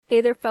Hey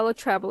there, fellow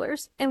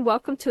travelers, and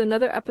welcome to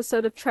another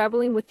episode of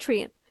Traveling with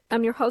Trian.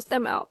 I'm your host,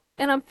 ML,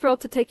 and I'm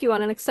thrilled to take you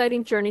on an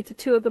exciting journey to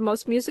two of the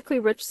most musically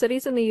rich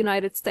cities in the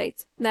United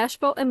States,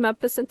 Nashville and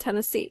Memphis in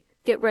Tennessee.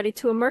 Get ready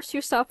to immerse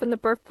yourself in the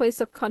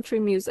birthplace of country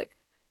music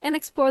and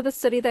explore the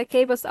city that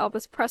gave us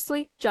Elvis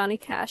Presley, Johnny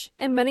Cash,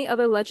 and many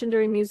other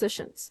legendary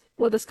musicians.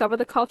 We'll discover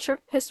the culture,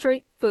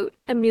 history, food,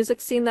 and music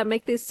scene that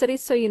make these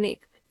cities so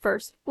unique.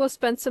 First, we'll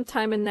spend some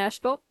time in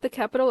Nashville, the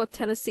capital of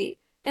Tennessee,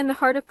 in the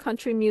heart of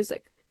country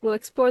music. We'll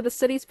explore the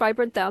city's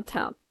vibrant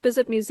downtown,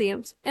 visit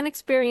museums, and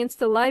experience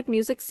the live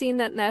music scene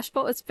that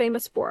Nashville is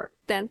famous for.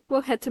 Then,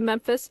 we'll head to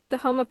Memphis, the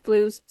home of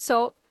blues,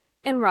 soul,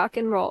 and rock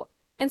and roll,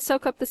 and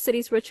soak up the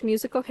city's rich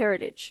musical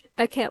heritage.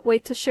 I can't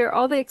wait to share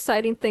all the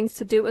exciting things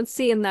to do and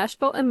see in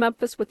Nashville and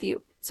Memphis with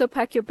you. So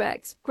pack your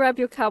bags, grab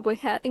your cowboy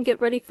hat, and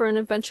get ready for an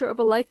adventure of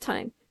a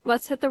lifetime.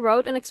 Let's hit the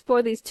road and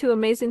explore these two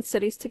amazing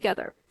cities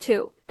together.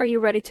 2. Are you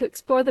ready to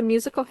explore the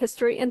musical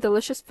history and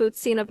delicious food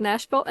scene of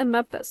Nashville and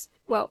Memphis?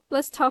 Well,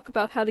 let's talk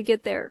about how to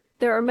get there.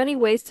 There are many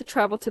ways to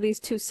travel to these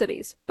two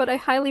cities, but I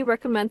highly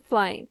recommend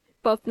flying.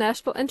 Both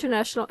Nashville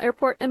International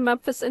Airport and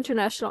Memphis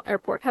International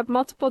Airport have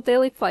multiple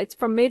daily flights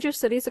from major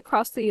cities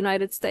across the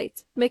United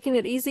States, making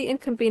it easy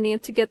and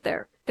convenient to get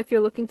there. If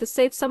you're looking to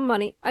save some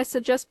money, I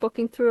suggest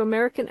booking through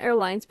American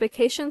Airlines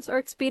Vacations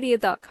or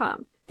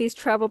Expedia.com. These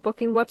travel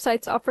booking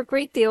websites offer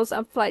great deals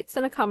on flights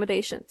and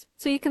accommodations,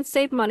 so you can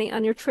save money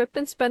on your trip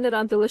and spend it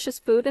on delicious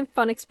food and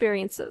fun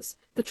experiences.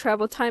 The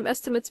travel time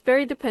estimates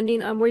vary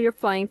depending on where you're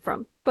flying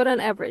from, but on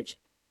average,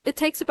 it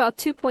takes about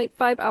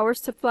 2.5 hours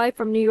to fly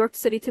from New York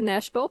City to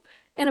Nashville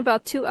and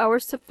about 2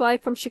 hours to fly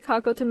from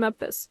Chicago to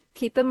Memphis.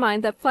 Keep in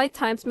mind that flight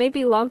times may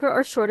be longer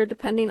or shorter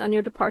depending on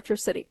your departure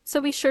city,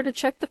 so be sure to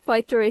check the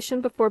flight duration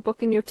before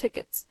booking your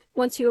tickets.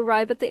 Once you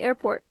arrive at the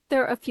airport,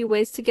 there are a few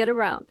ways to get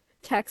around.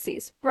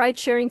 Taxis,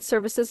 ride-sharing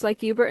services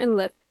like Uber and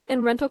Lyft,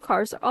 and rental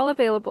cars are all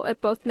available at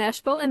both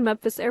Nashville and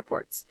Memphis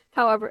airports.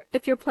 However,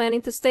 if you're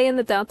planning to stay in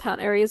the downtown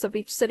areas of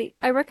each city,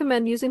 I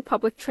recommend using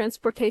public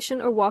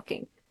transportation or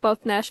walking.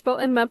 Both Nashville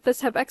and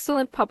Memphis have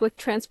excellent public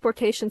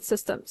transportation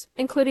systems,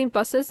 including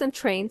buses and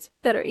trains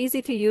that are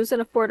easy to use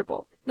and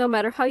affordable. No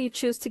matter how you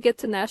choose to get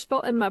to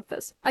Nashville and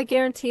Memphis, I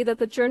guarantee that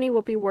the journey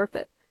will be worth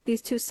it.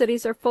 These two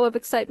cities are full of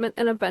excitement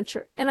and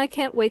adventure, and I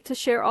can't wait to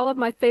share all of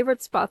my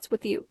favorite spots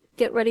with you.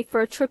 Get ready for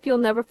a trip you'll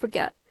never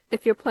forget.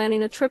 If you're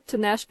planning a trip to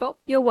Nashville,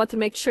 you'll want to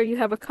make sure you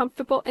have a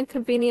comfortable and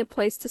convenient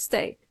place to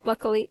stay.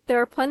 Luckily,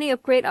 there are plenty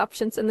of great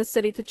options in the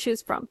city to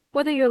choose from,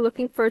 whether you're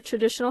looking for a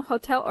traditional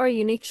hotel or a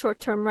unique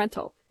short-term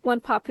rental.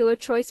 One popular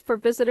choice for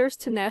visitors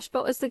to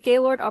Nashville is the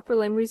Gaylord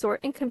Opryland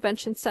Resort and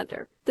Convention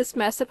Center. This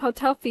massive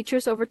hotel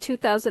features over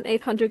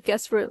 2,800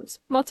 guest rooms,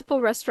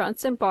 multiple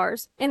restaurants and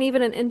bars, and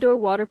even an indoor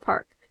water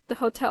park. The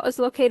hotel is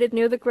located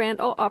near the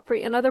Grand Ole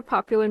Opry and other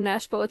popular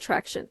Nashville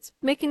attractions,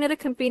 making it a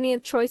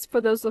convenient choice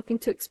for those looking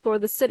to explore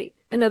the city.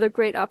 Another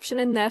great option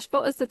in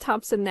Nashville is the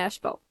Thompson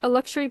Nashville, a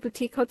luxury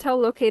boutique hotel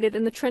located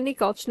in the trendy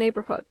Gulch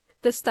neighborhood.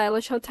 This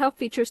stylish hotel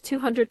features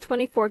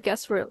 224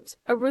 guest rooms,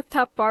 a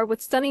rooftop bar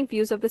with stunning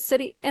views of the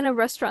city, and a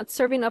restaurant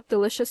serving up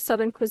delicious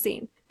Southern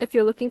cuisine. If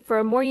you're looking for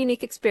a more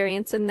unique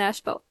experience in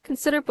Nashville,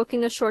 consider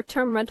booking a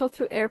short-term rental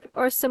through Airbnb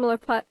or a similar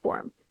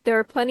platform. There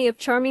are plenty of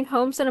charming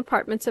homes and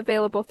apartments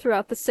available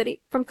throughout the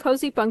city, from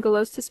cozy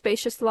bungalows to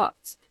spacious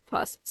lofts.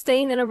 Plus,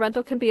 staying in a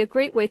rental can be a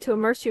great way to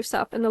immerse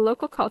yourself in the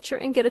local culture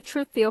and get a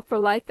true feel for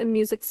life in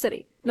Music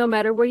City. No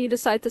matter where you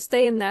decide to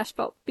stay in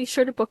Nashville, be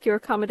sure to book your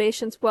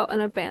accommodations well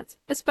in advance,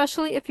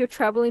 especially if you're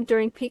traveling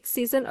during peak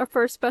season or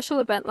for a special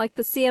event like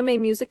the CMA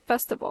Music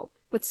Festival.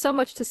 With so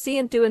much to see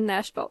and do in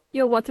Nashville,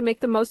 you'll want to make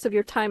the most of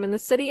your time in the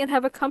city and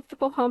have a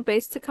comfortable home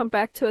base to come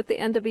back to at the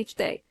end of each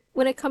day.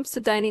 When it comes to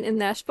dining in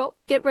Nashville,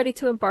 get ready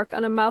to embark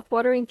on a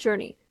mouth-watering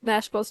journey.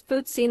 Nashville's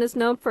food scene is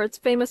known for its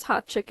famous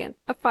hot chicken,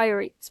 a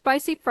fiery,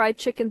 spicy fried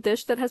chicken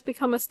dish that has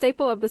become a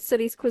staple of the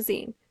city's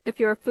cuisine. If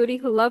you're a foodie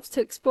who loves to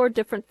explore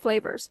different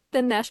flavors,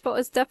 then Nashville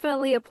is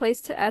definitely a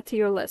place to add to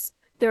your list.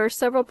 There are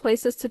several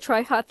places to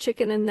try hot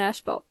chicken in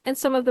Nashville, and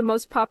some of the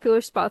most popular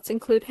spots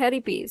include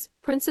Hattie B's,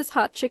 Prince's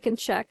Hot Chicken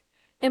Shack,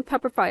 and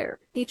Pepper Fire.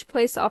 Each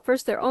place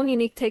offers their own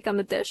unique take on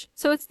the dish,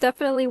 so it's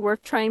definitely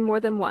worth trying more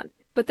than one.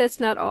 But that's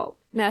not all.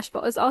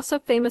 Nashville is also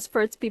famous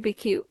for its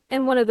BBQ,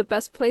 and one of the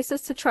best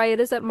places to try it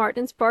is at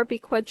Martin's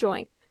Barbecue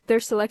Joint.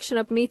 Their selection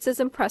of meats is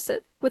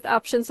impressive, with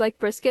options like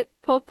brisket,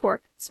 pulled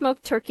pork,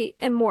 smoked turkey,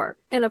 and more.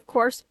 And of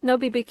course, no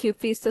BBQ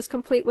feast is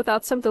complete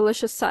without some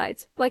delicious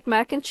sides, like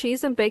mac and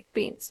cheese and baked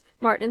beans.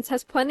 Martin's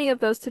has plenty of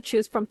those to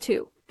choose from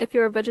too. If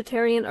you're a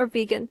vegetarian or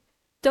vegan,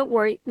 don't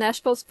worry,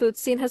 Nashville's food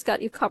scene has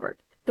got you covered.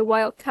 The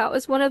Wild Cow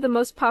is one of the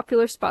most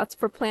popular spots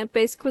for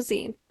plant-based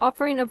cuisine,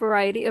 offering a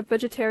variety of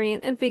vegetarian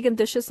and vegan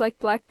dishes like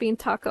black bean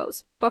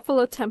tacos,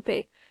 buffalo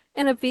tempeh,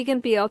 and a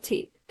vegan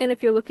BLT. And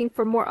if you're looking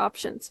for more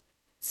options,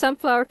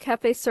 Sunflower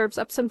Cafe serves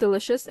up some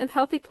delicious and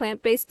healthy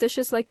plant-based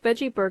dishes like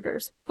veggie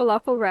burgers,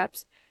 falafel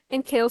wraps,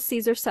 and kale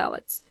Caesar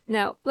salads.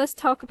 Now, let's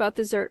talk about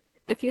dessert.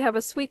 If you have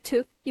a sweet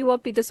tooth, you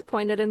won't be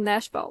disappointed in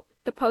Nashville.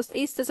 The Post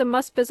East is a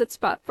must-visit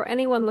spot for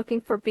anyone looking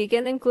for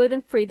vegan and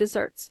gluten-free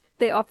desserts.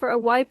 They offer a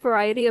wide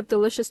variety of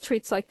delicious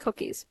treats like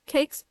cookies,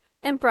 cakes,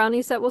 and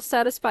brownies that will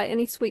satisfy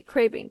any sweet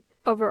craving.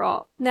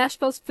 Overall,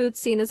 Nashville's food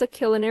scene is a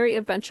culinary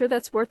adventure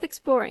that's worth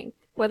exploring.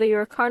 Whether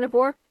you're a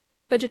carnivore,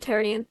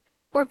 vegetarian,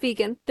 or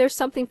vegan, there's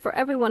something for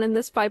everyone in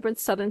this vibrant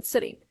southern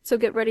city. So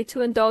get ready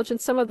to indulge in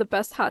some of the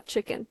best hot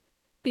chicken,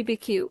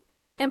 BBQ,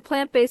 and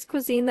plant-based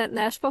cuisine that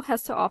Nashville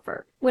has to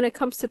offer. When it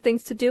comes to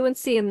things to do and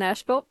see in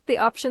Nashville, the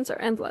options are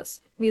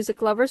endless.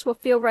 Music lovers will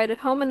feel right at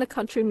home in the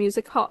Country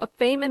Music Hall of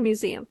Fame and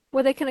Museum,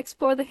 where they can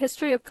explore the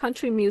history of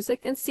country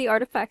music and see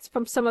artifacts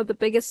from some of the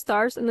biggest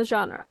stars in the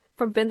genre.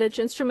 From vintage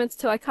instruments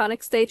to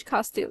iconic stage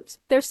costumes,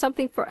 there's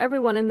something for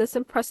everyone in this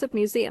impressive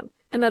museum.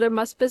 Another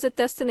must-visit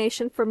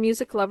destination for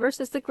music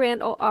lovers is the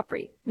Grand Ole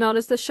Opry. Known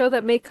as the show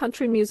that made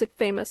country music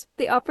famous,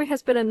 the Opry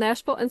has been a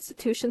Nashville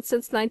institution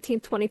since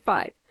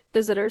 1925.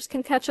 Visitors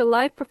can catch a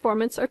live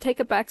performance or take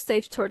a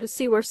backstage tour to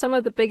see where some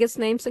of the biggest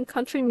names in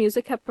country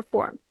music have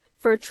performed.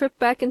 For a trip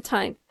back in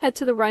time, head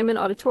to the Ryman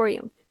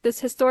Auditorium.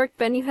 This historic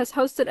venue has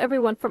hosted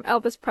everyone from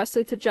Elvis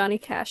Presley to Johnny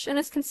Cash and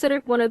is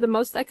considered one of the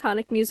most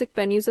iconic music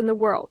venues in the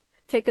world.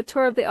 Take a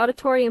tour of the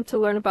auditorium to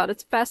learn about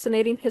its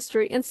fascinating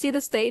history and see the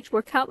stage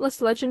where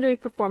countless legendary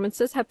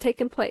performances have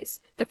taken place.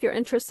 If you're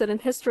interested in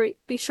history,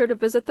 be sure to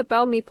visit the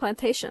Belle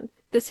Plantation.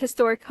 This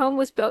historic home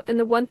was built in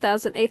the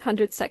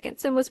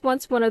 1800s and was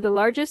once one of the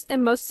largest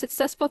and most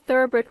successful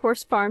thoroughbred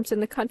horse farms in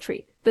the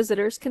country.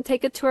 Visitors can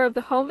take a tour of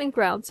the home and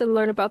grounds and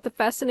learn about the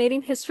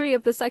fascinating history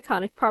of this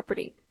iconic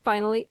property.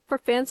 Finally, for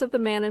fans of the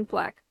Man in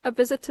Black, a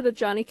visit to the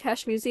Johnny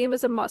Cash Museum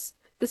is a must.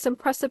 This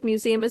impressive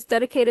museum is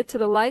dedicated to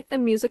the life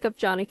and music of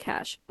Johnny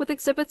Cash, with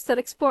exhibits that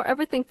explore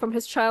everything from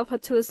his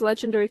childhood to his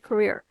legendary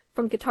career.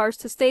 From guitars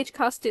to stage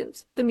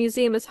costumes, the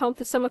museum is home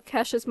to some of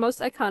Cash's most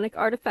iconic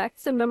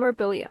artifacts and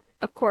memorabilia.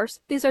 Of course,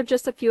 these are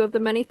just a few of the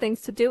many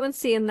things to do and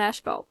see in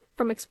Nashville.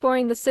 From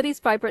exploring the city's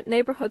vibrant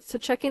neighborhoods to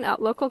checking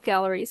out local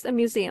galleries and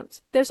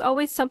museums, there's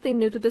always something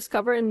new to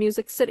discover in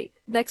Music City.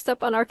 Next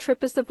up on our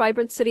trip is the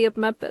vibrant city of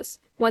Memphis.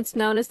 Once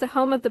known as the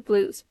home of the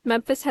blues,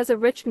 Memphis has a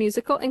rich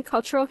musical and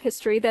cultural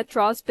history that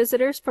draws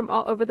visitors from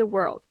all over the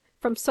world.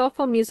 From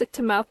soulful music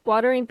to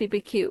mouth-watering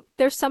BBQ,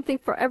 there's something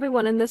for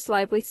everyone in this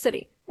lively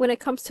city. When it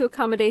comes to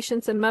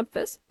accommodations in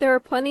Memphis, there are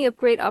plenty of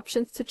great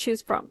options to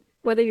choose from.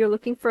 Whether you're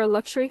looking for a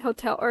luxury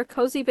hotel or a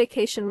cozy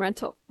vacation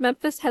rental,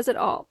 Memphis has it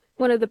all.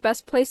 One of the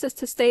best places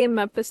to stay in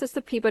Memphis is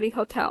the Peabody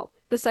Hotel.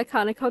 This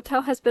iconic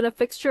hotel has been a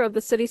fixture of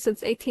the city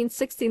since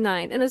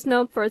 1869 and is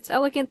known for its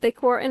elegant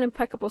decor and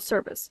impeccable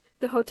service.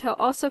 The hotel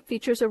also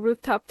features a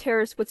rooftop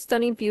terrace with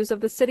stunning views of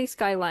the city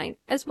skyline,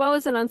 as well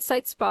as an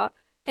on-site spa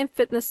and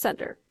fitness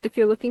center. If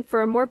you're looking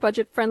for a more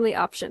budget-friendly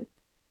option,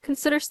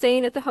 consider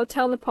staying at the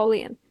Hotel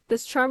Napoleon.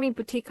 This charming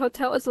boutique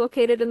hotel is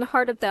located in the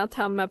heart of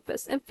downtown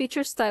Memphis and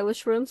features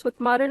stylish rooms with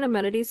modern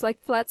amenities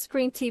like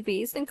flat-screen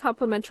TVs and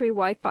complimentary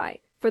Wi-Fi.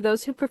 For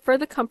those who prefer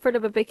the comfort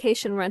of a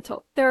vacation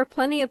rental, there are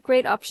plenty of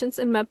great options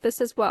in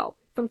Memphis as well.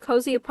 From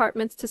cozy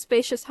apartments to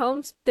spacious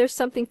homes, there's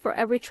something for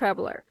every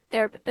traveler.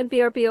 Airbnb and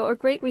VRBO are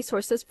great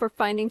resources for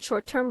finding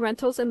short-term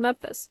rentals in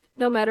Memphis.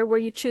 No matter where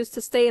you choose to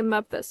stay in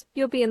Memphis,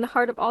 you'll be in the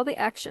heart of all the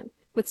action.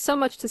 With so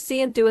much to see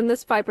and do in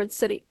this vibrant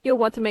city, you'll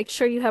want to make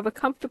sure you have a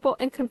comfortable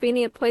and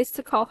convenient place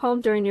to call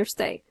home during your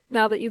stay.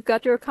 Now that you've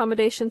got your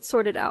accommodations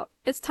sorted out,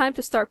 it's time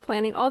to start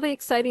planning all the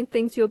exciting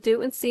things you'll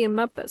do and see in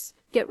Memphis.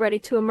 Get ready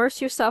to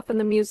immerse yourself in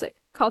the music,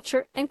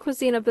 culture, and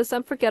cuisine of this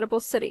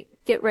unforgettable city.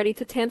 Get ready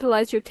to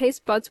tantalize your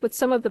taste buds with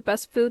some of the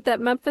best food that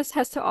Memphis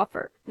has to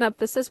offer.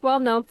 Memphis is well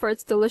known for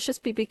its delicious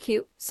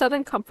BBQ,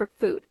 Southern comfort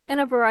food, and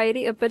a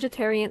variety of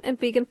vegetarian and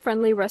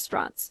vegan-friendly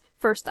restaurants.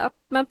 First up,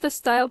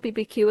 Memphis-style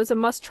BBQ is a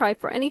must-try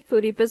for any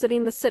foodie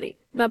visiting the city.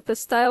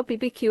 Memphis-style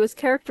BBQ is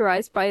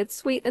characterized by its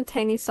sweet and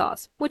tangy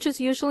sauce, which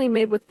is usually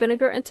made with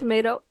vinegar and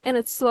tomato, and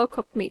its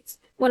slow-cooked meats.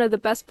 One of the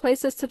best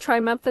places to try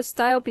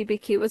Memphis-style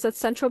BBQ is at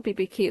Central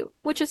BBQ,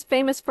 which is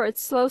famous for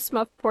its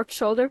slow-smoked pork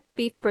shoulder,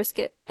 beef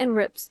brisket, and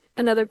ribs.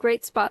 Another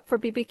great spot for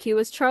BBQ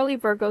is Charlie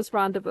Virgo's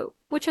Rendezvous,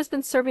 which has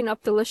been serving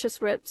up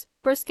delicious ribs,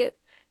 brisket,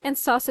 and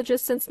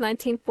sausages since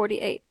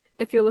 1948.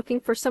 If you're looking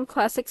for some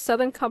classic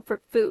Southern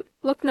comfort food,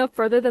 look no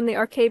further than the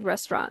Arcade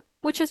Restaurant,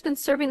 which has been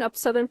serving up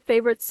Southern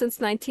favorites since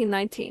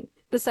 1919.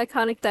 This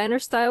iconic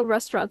diner-style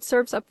restaurant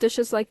serves up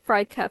dishes like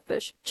fried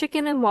catfish,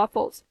 chicken and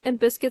waffles, and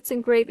biscuits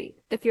and gravy.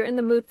 If you're in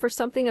the mood for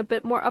something a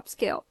bit more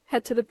upscale,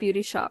 head to the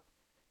Beauty Shop,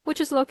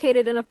 which is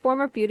located in a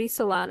former beauty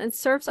salon and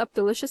serves up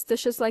delicious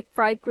dishes like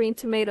fried green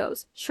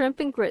tomatoes, shrimp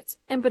and grits,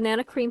 and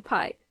banana cream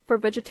pie. For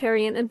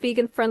vegetarian and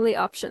vegan-friendly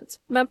options,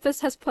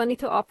 Memphis has plenty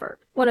to offer.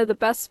 One of the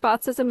best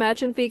spots is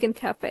Imagine Vegan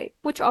Cafe,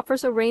 which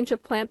offers a range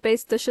of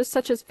plant-based dishes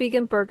such as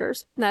vegan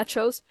burgers,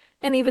 nachos,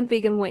 and even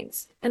vegan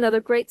wings. Another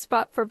great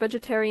spot for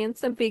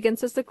vegetarians and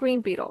vegans is the Green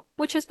Beetle,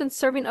 which has been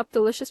serving up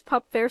delicious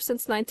pub fare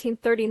since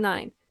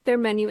 1939. Their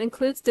menu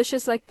includes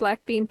dishes like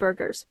black bean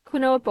burgers,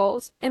 quinoa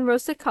bowls, and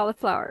roasted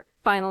cauliflower.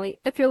 Finally,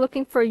 if you're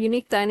looking for a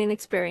unique dining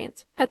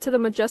experience, head to the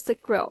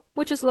Majestic Grill,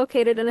 which is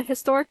located in a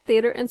historic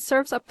theater and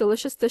serves up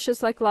delicious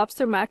dishes like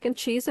lobster mac and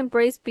cheese and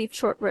braised beef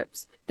short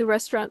ribs. The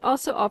restaurant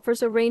also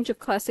offers a range of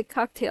classic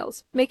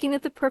cocktails, making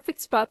it the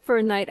perfect spot for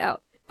a night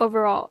out.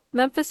 Overall,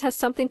 Memphis has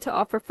something to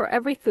offer for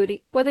every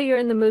foodie, whether you're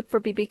in the mood for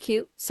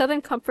BBQ,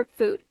 Southern comfort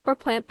food, or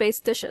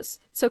plant-based dishes.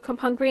 So come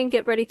hungry and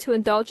get ready to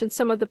indulge in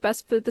some of the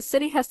best food the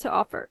city has to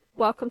offer.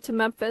 Welcome to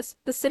Memphis,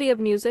 the city of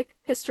music,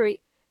 history,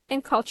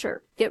 and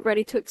culture. Get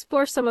ready to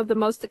explore some of the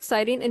most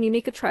exciting and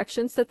unique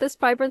attractions that this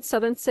vibrant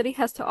southern city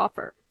has to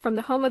offer. From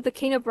the home of the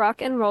king of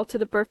rock and roll to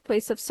the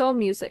birthplace of soul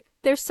music,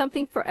 there's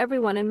something for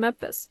everyone in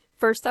Memphis.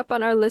 First up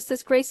on our list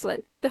is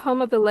Graceland, the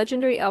home of the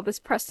legendary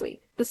Elvis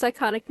Presley. This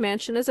iconic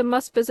mansion is a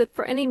must-visit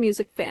for any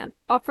music fan,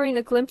 offering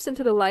a glimpse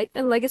into the life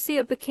and legacy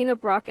of the king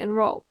of rock and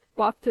roll.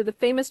 Walk through the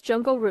famous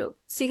Jungle Room,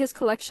 see his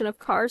collection of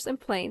cars and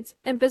planes,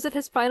 and visit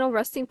his final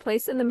resting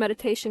place in the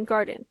Meditation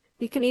Garden.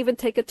 You can even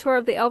take a tour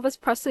of the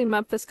Elvis Presley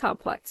Memphis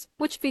complex,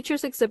 which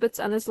features exhibits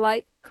on his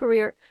life,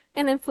 career,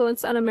 and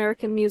influence on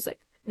American music.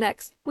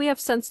 Next, we have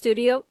Sun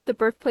Studio, the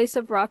birthplace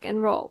of rock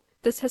and roll.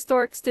 This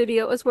historic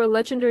studio is where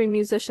legendary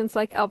musicians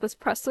like Elvis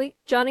Presley,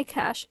 Johnny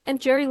Cash, and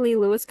Jerry Lee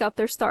Lewis got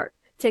their start.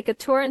 Take a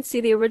tour and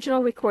see the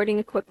original recording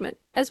equipment,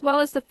 as well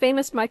as the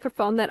famous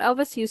microphone that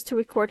Elvis used to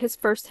record his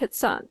first hit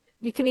song.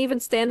 You can even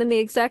stand in the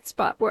exact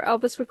spot where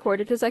Elvis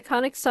recorded his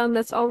iconic song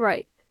That's All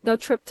Right. No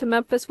trip to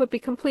Memphis would be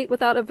complete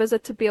without a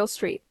visit to Beale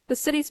Street, the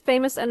city's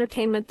famous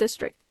entertainment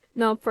district.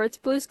 Known for its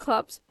blues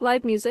clubs,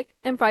 live music,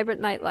 and vibrant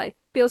nightlife,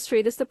 Beale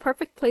Street is the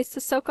perfect place to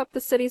soak up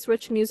the city's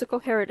rich musical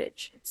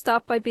heritage.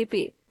 Stop by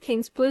B.B.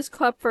 King's Blues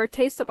Club for a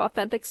taste of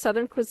authentic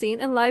Southern cuisine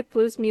and live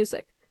blues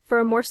music. For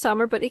a more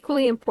summer but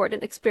equally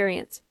important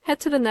experience, head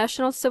to the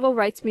National Civil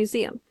Rights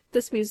Museum.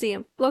 This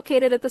museum,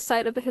 located at the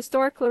site of the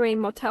historic Lorraine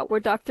Motel where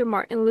Dr.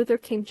 Martin Luther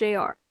King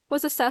Jr.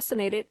 was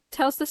assassinated,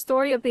 tells the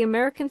story of the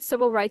American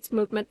Civil Rights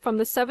Movement from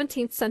the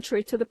 17th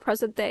century to the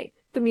present day.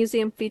 The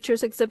museum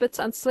features exhibits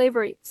on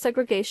slavery,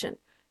 segregation,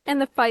 and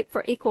the fight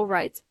for equal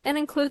rights, and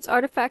includes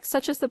artifacts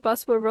such as the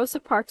bus where Rosa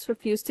Parks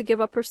refused to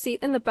give up her seat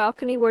in the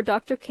balcony where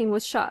Dr. King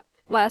was shot.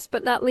 Last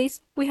but not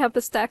least, we have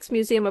the Stax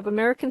Museum of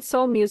American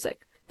Soul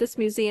Music. This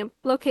museum,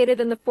 located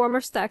in the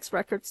former Stax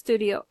Record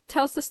Studio,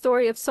 tells the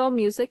story of soul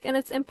music and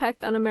its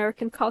impact on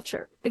American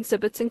culture.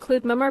 Exhibits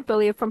include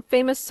memorabilia from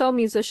famous soul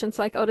musicians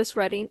like Otis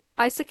Redding,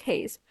 Isaac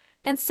Hayes,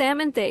 and Sam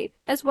and Dave,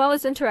 as well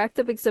as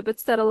interactive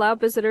exhibits that allow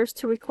visitors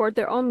to record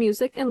their own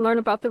music and learn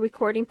about the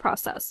recording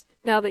process.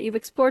 Now that you've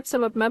explored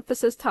some of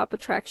Memphis's top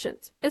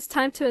attractions, it's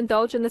time to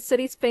indulge in the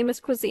city's famous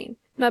cuisine.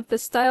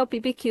 Memphis-style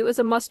BBQ is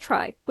a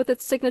must-try, with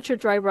its signature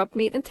dry rub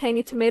meat and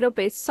tangy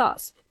tomato-based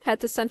sauce. Head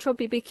to Central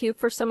BBQ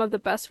for some of the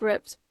best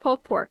ribs,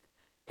 pulled pork,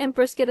 and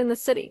brisket in the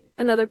city.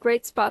 Another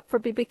great spot for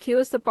BBQ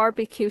is the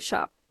Barbecue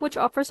Shop, which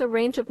offers a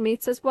range of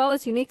meats as well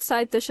as unique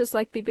side dishes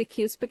like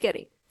BBQ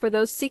spaghetti. For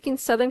those seeking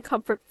Southern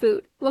comfort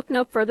food, look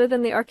no further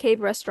than the Arcade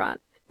Restaurant.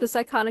 This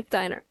iconic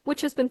diner,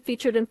 which has been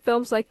featured in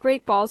films like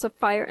Great Balls of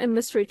Fire and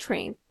Mystery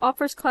Train,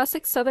 offers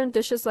classic Southern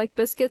dishes like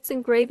biscuits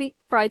and gravy,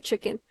 fried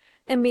chicken,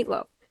 and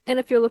meatloaf. And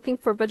if you're looking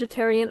for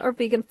vegetarian or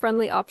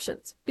vegan-friendly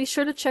options, be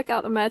sure to check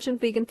out Imagine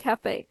Vegan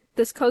Cafe.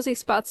 This cozy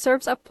spot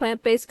serves up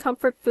plant-based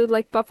comfort food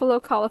like buffalo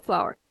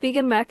cauliflower,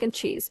 vegan mac and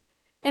cheese,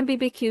 and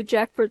BBQ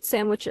jackfruit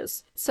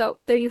sandwiches. So,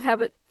 there you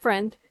have it,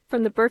 friend.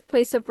 From the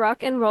birthplace of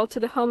rock and roll to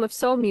the home of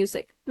soul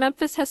music,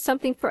 Memphis has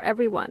something for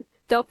everyone.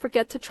 Don't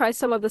forget to try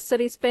some of the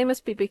city's famous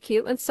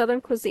BBQ and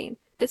Southern cuisine.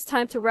 It's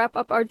time to wrap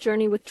up our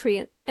journey with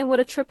Treant, and what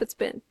a trip it's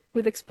been.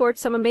 We've explored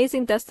some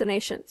amazing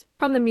destinations,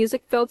 from the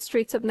music-filled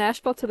streets of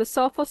Nashville to the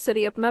soulful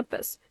city of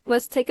Memphis.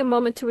 Let's take a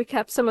moment to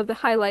recap some of the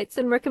highlights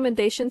and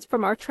recommendations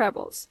from our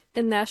travels.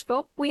 In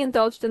Nashville, we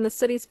indulged in the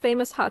city's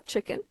famous hot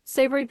chicken,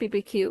 savory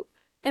BBQ,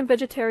 and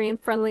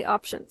vegetarian-friendly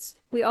options.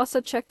 We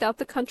also checked out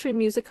the Country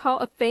Music Hall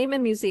of Fame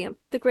and Museum,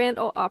 the Grand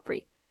Ole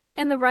Opry,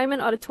 and the Ryman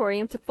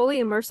Auditorium to fully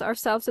immerse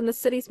ourselves in the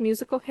city's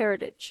musical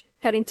heritage.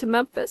 Heading to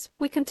Memphis,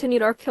 we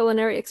continued our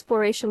culinary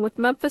exploration with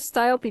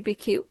Memphis-style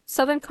BBQ,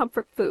 Southern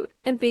comfort food,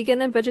 and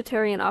vegan and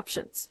vegetarian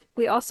options.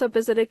 We also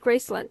visited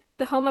Graceland,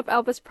 the home of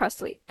Elvis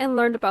Presley, and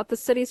learned about the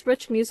city's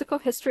rich musical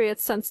history at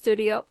Sun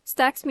Studio,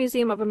 Stax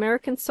Museum of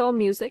American Soul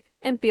Music,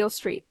 and Beale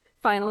Street.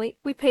 Finally,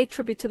 we paid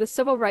tribute to the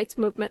civil rights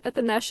movement at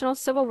the National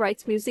Civil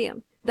Rights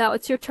Museum. Now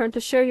it's your turn to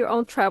share your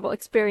own travel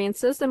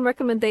experiences and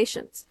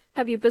recommendations.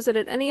 Have you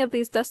visited any of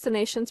these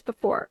destinations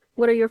before?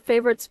 What are your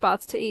favorite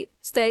spots to eat,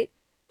 stay,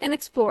 and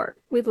explore?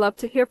 We'd love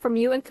to hear from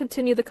you and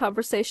continue the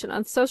conversation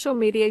on social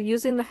media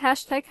using the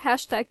hashtag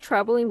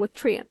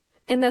 #TravelingWithTrian.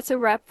 And that's a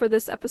wrap for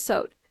this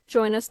episode.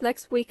 Join us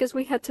next week as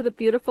we head to the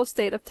beautiful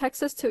state of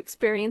Texas to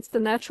experience the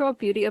natural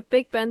beauty of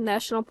Big Bend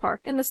National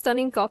Park and the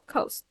stunning Gulf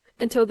Coast.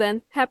 Until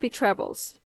then, happy travels.